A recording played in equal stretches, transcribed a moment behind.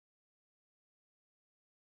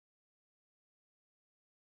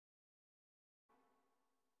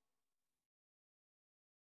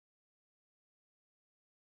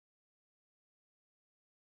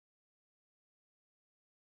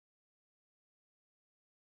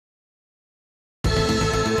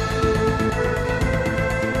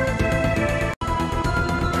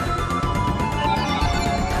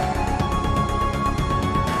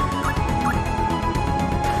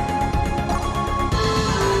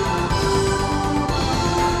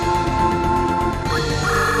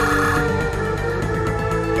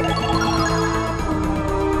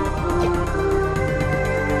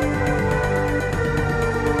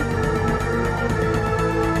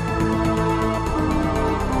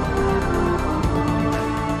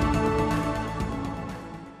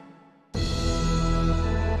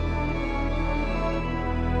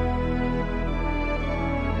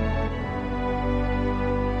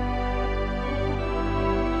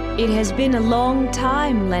It has been a long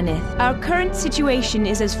time, Lenneth. Our current situation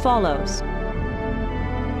is as follows.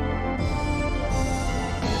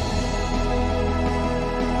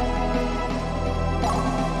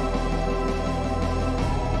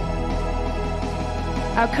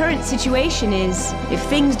 Our current situation is, if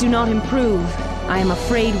things do not improve, I am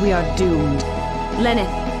afraid we are doomed. Lenneth,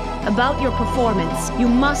 about your performance, you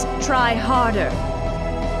must try harder.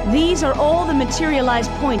 These are all the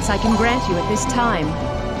materialized points I can grant you at this time.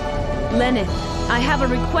 Lenneth, I have a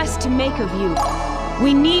request to make of you.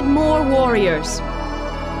 We need more warriors.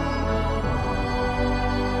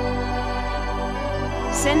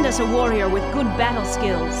 Send us a warrior with good battle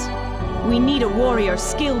skills. We need a warrior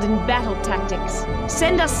skilled in battle tactics.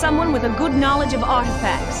 Send us someone with a good knowledge of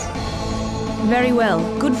artifacts. Very well.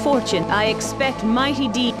 Good fortune. I expect mighty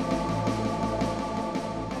deeds.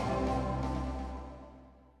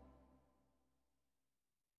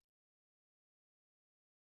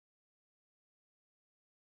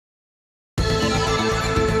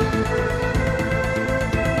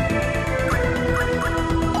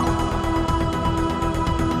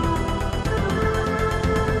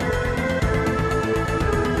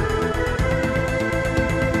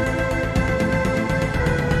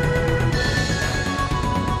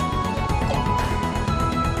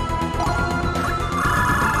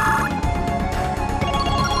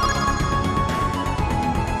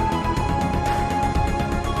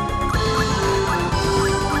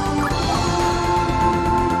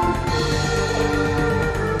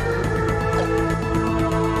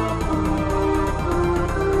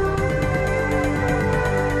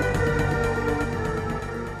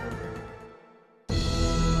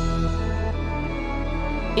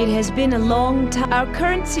 It has been a long time. Our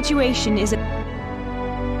current situation is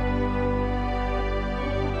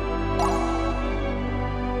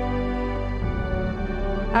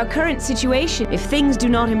Our current situation, if things do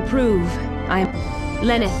not improve, I am...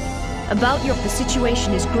 Lenneth, about the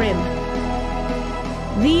situation is grim.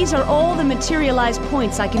 These are all the materialized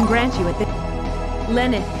points I can grant you at this...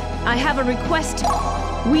 Lenneth, I have a request.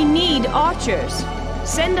 We need archers.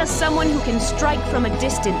 Send us someone who can strike from a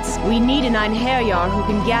distance. We need an Einherjar who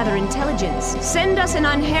can gather intelligence. Send us an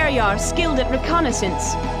Einherjar skilled at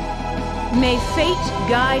reconnaissance. May fate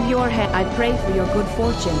guide your head. I pray for your good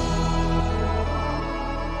fortune.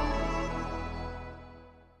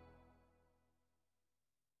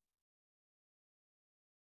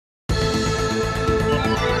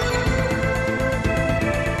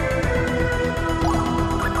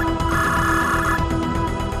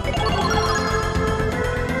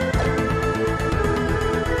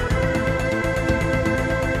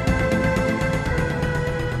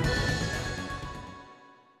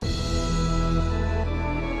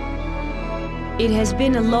 It has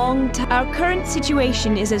been a long time. Our current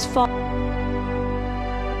situation is as follows.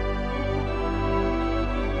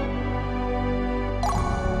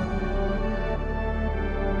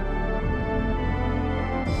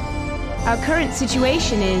 Our current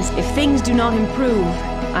situation is, if things do not improve,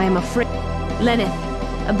 I am afraid. Lenneth,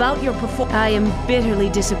 about your performance, I am bitterly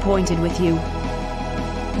disappointed with you.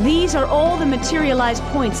 These are all the materialized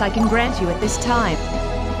points I can grant you at this time.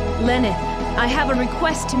 Lenneth, I have a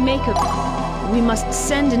request to make of you. We must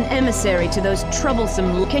send an emissary to those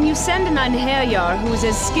troublesome... Can you send an Einherjar who is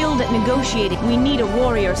as skilled at negotiating? We need a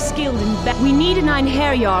warrior skilled in We need an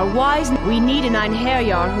Einherjar wise... We need an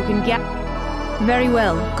Einherjar who can get... Very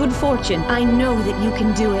well. Good fortune. I know that you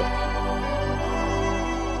can do it.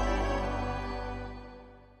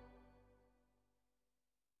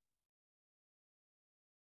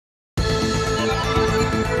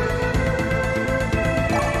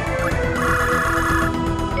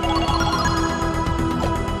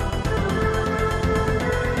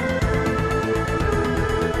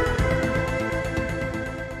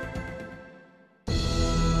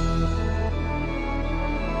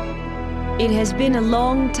 It has been a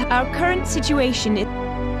long time. Our current situation is...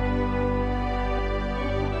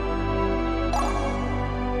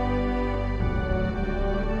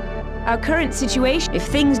 Our current situation... If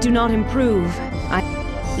things do not improve,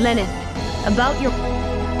 Lenneth, about your...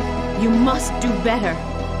 You must do better.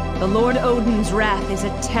 The Lord Odin's wrath is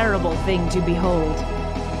a terrible thing to behold.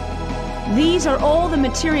 These are all the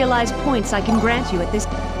materialized points I can grant you at this...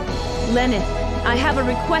 Lenneth, I have a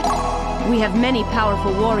request. We have many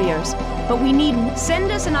powerful warriors. But we need... Send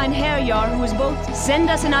us an Einherjar who is both... Send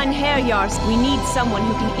us an Einherjar. We need someone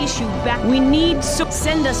who can issue back... We need...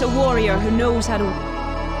 Send us a warrior who knows how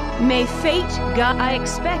to... May fate guide... I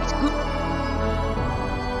expect good...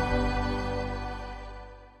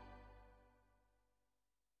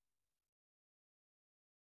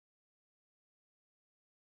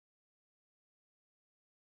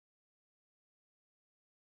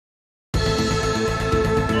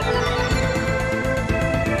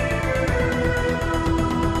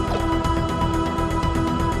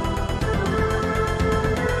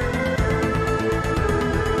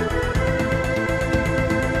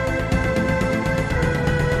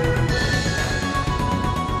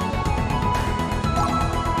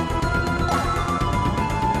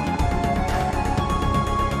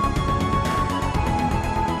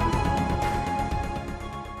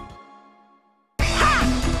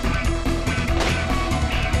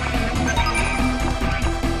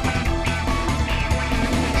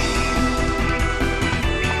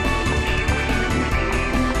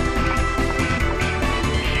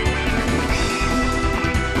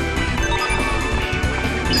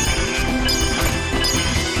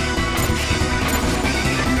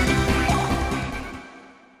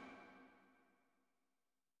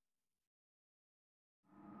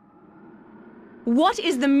 What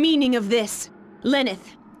is the meaning of this?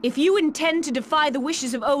 Lenneth, if you intend to defy the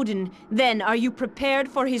wishes of Odin, then are you prepared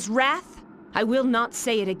for his wrath? I will not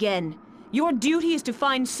say it again. Your duty is to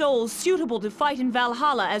find souls suitable to fight in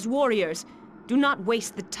Valhalla as warriors. Do not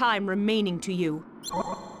waste the time remaining to you.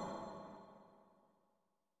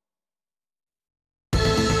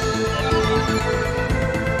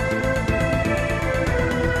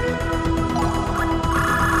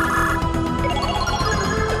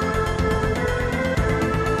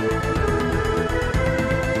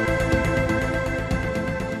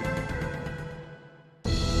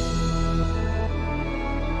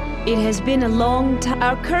 It has been a long time.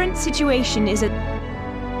 Our current situation is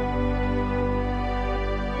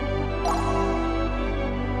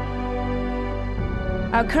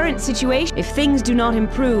Our current situation, if things do not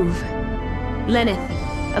improve. Lenneth,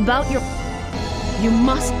 about your... You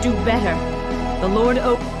must do better. The Lord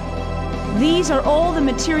These are all the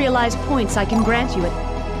materialized points I can grant you.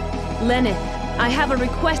 Lenneth, I have a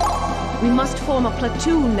request. We must form a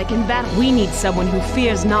platoon that can battle. We need someone who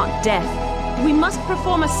fears not death. We must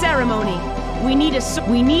perform a ceremony. We need a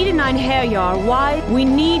Einherjar. Why? We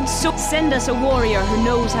need send us a warrior who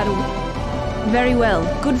knows how to... Very well.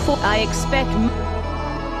 Good for... I expect...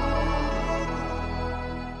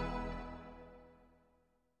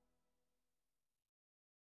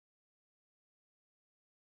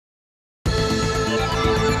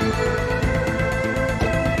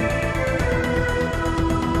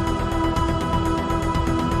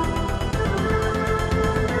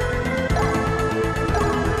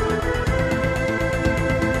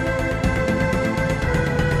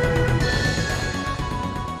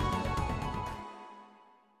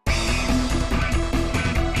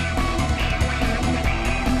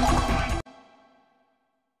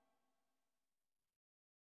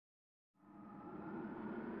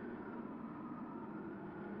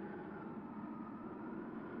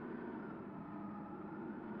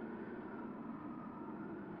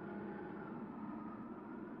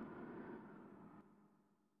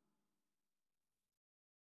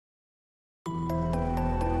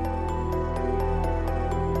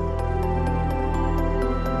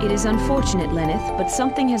 It is unfortunate, Lenneth, but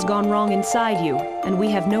something has gone wrong inside you, and we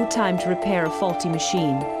have no time to repair a faulty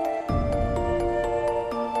machine.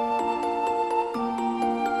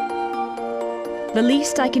 The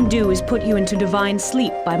least I can do is put you into divine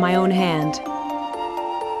sleep by my own hand.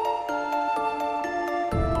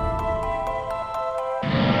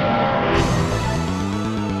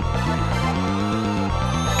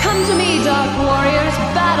 Come to me, Dark Warriors!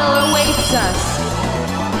 Battle awaits us!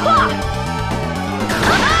 Ha!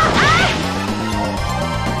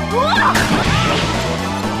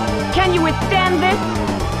 Can you withstand this?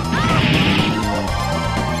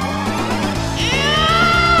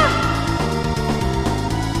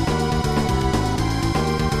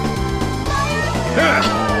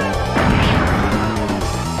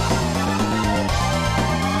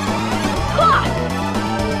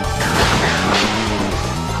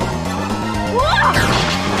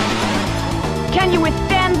 Can you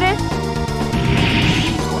withstand this?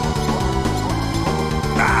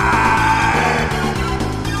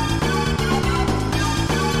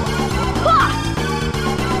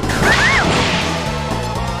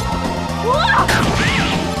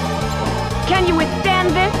 Can you withstand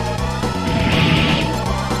this?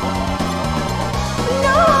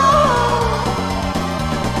 No!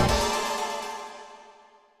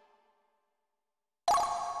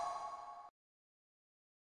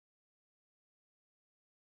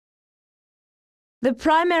 The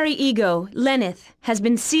primary ego, Lenneth, has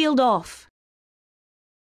been sealed off.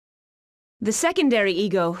 The secondary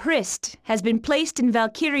ego, Hrist, has been placed in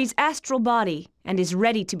Valkyrie's astral body and is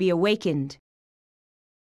ready to be awakened.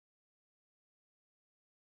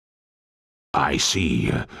 I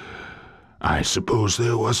see. I suppose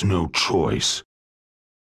there was no choice.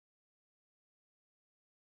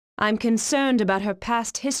 I'm concerned about her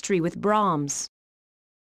past history with Brahms.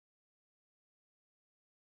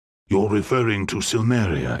 You're referring to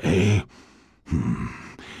Silmeria, eh?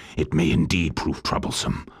 It may indeed prove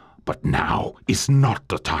troublesome, but now is not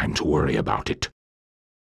the time to worry about it.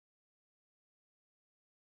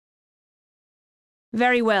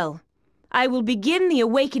 Very well. I will begin the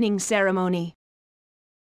awakening ceremony.